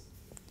cells.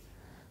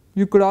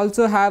 You could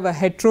also have a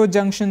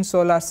heterojunction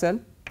solar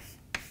cell.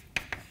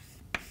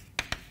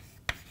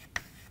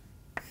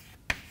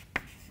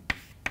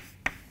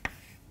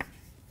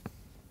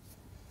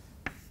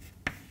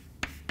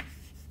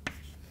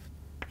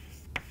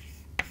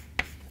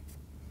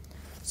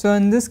 So,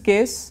 in this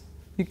case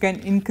you can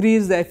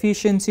increase the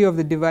efficiency of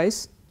the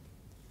device.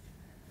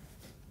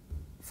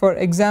 For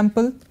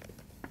example,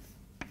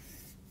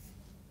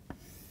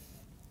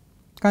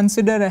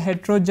 consider a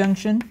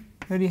heterojunction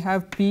where you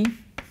have P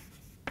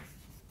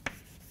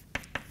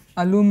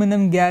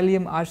aluminum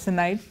gallium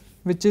arsenide,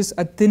 which is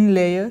a thin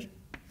layer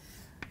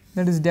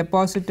that is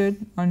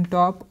deposited on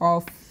top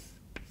of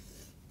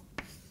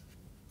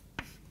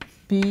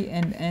P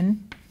and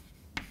N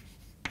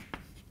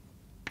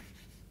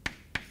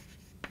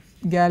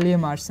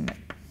gallium arsenide.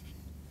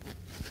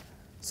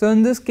 So,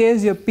 in this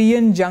case your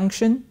p-n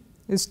junction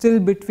is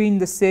still between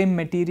the same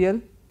material,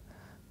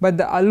 but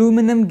the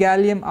aluminum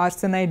gallium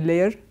arsenide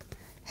layer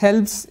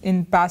helps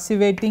in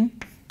passivating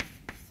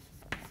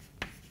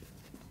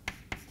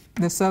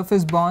the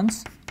surface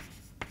bonds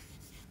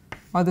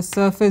or the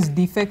surface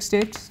defect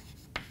states.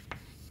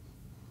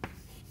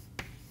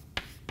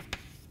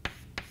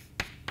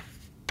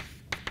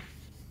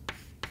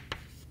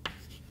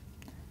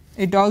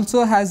 It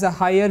also has a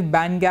higher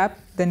band gap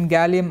than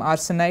gallium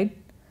arsenide,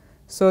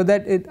 so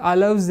that it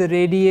allows the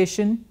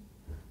radiation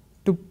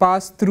to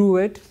pass through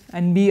it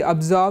and be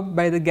absorbed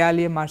by the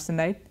gallium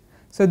arsenide.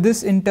 So,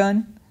 this in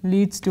turn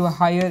leads to a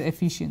higher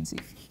efficiency.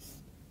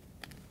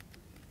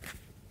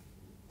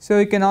 So,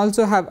 you can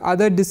also have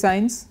other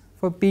designs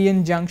for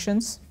p-n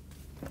junctions.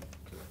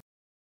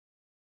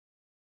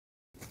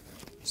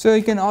 So,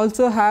 you can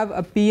also have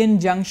a p-n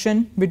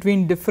junction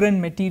between different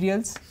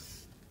materials.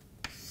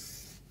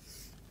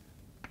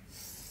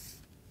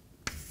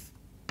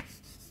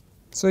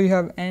 So, you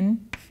have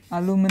N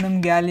aluminum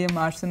gallium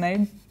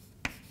arsenide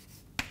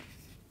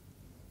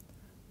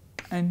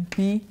and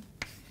P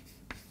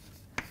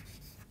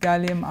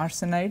gallium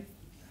arsenide.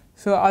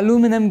 So,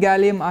 aluminum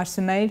gallium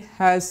arsenide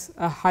has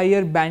a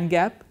higher band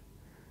gap.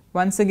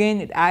 Once again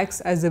it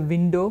acts as a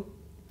window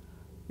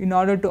in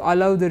order to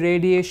allow the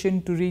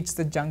radiation to reach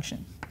the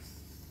junction,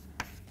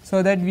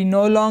 so that we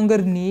no longer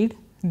need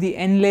the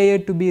N layer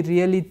to be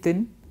really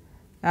thin,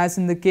 as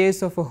in the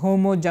case of a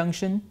homo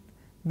junction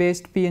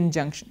based p-n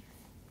junction.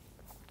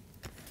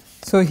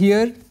 So,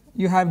 here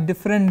you have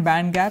different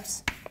band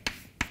gaps.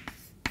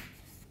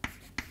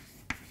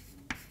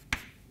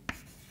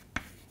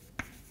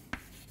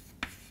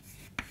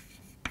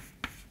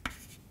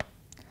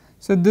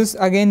 So, this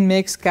again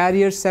makes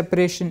carrier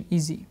separation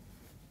easy.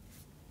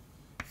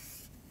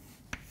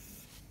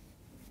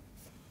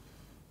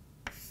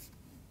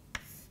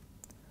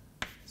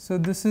 So,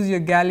 this is your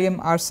gallium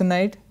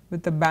arsenide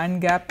with a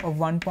band gap of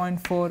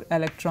 1.4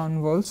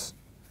 electron volts.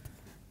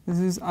 This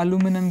is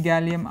aluminum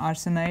gallium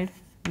arsenide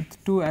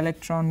with 2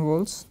 electron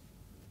volts.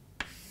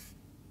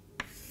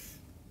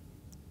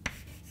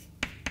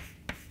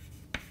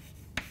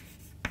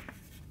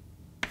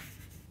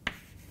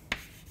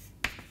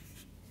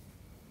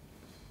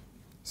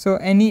 So,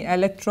 any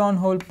electron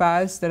hole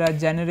pairs that are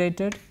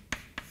generated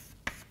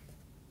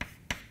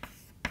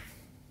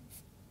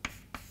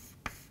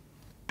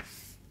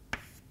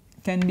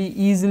can be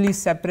easily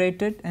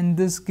separated, and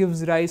this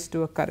gives rise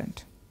to a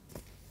current.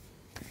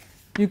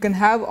 You can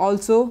have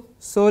also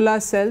solar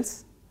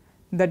cells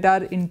that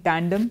are in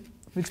tandem,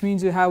 which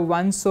means you have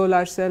one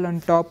solar cell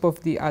on top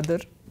of the other.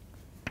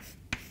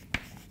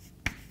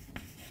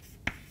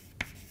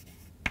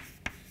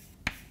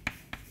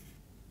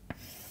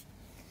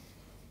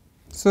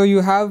 So,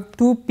 you have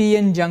two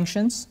p-n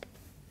junctions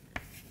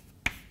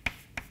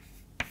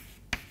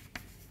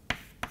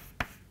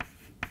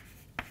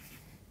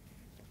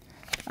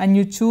and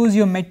you choose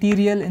your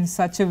material in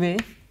such a way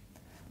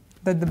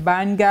that the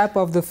band gap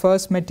of the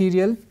first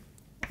material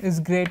is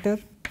greater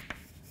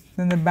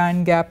than the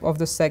band gap of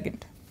the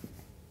second.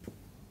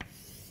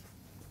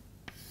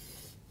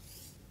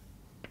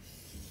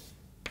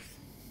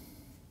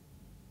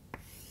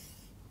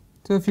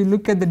 So, if you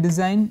look at the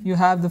design, you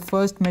have the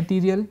first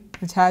material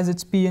which has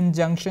its p-n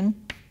junction,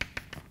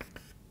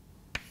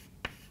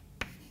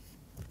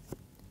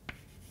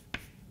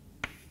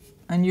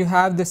 and you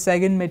have the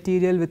second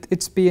material with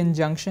its p-n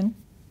junction.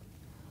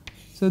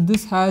 So,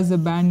 this has a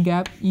band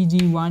gap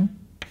Eg1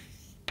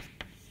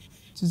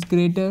 which is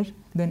greater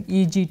than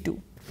Eg2.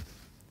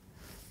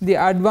 The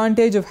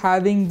advantage of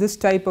having this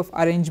type of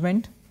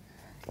arrangement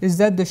is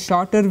that the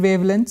shorter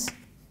wavelengths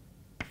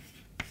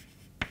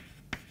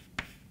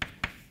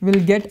will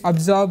get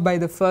absorbed by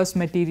the first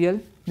material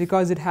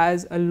because it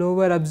has a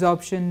lower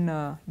absorption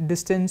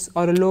distance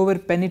or a lower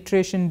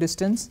penetration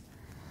distance,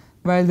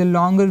 while the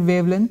longer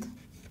wavelength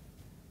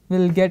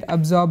will get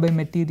absorbed by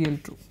material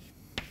 2.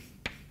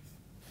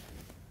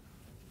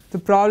 The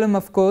problem,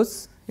 of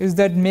course, is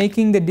that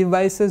making the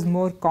devices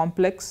more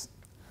complex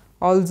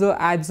also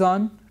adds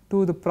on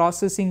to the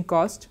processing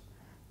cost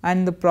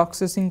and the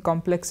processing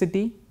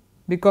complexity,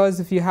 because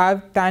if you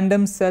have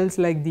tandem cells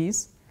like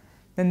these,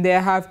 then they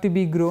have to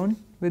be grown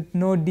with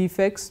no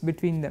defects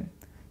between them,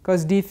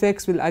 because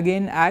defects will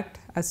again act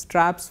as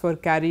traps for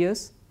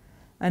carriers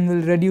and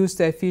will reduce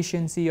the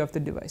efficiency of the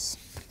device.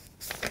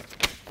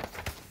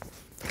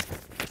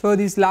 So,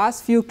 these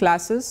last few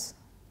classes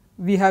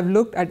we have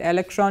looked at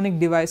electronic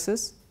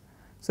devices.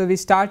 So, we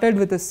started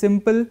with a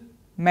simple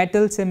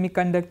metal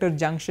semiconductor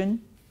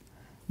junction,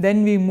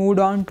 then we moved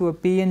on to a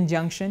p-n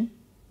junction,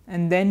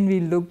 and then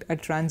we looked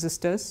at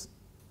transistors.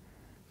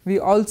 We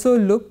also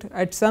looked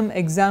at some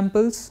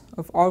examples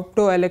of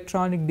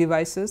optoelectronic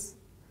devices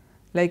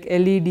like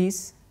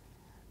LEDs,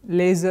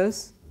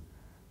 lasers,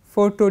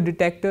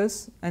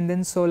 photodetectors, and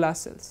then solar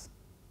cells.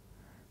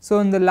 So,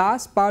 in the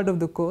last part of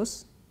the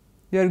course,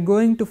 we are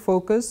going to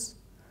focus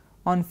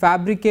on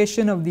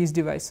fabrication of these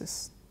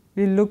devices.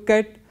 We will look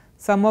at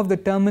some of the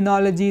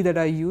terminology that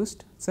are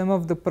used, some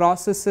of the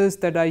processes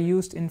that are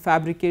used in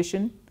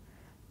fabrication,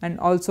 and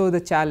also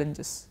the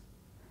challenges.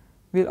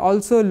 We will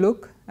also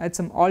look at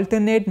some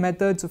alternate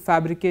methods of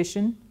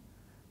fabrication,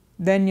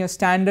 then your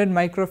standard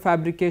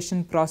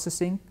microfabrication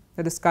processing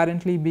that is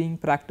currently being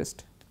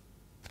practiced.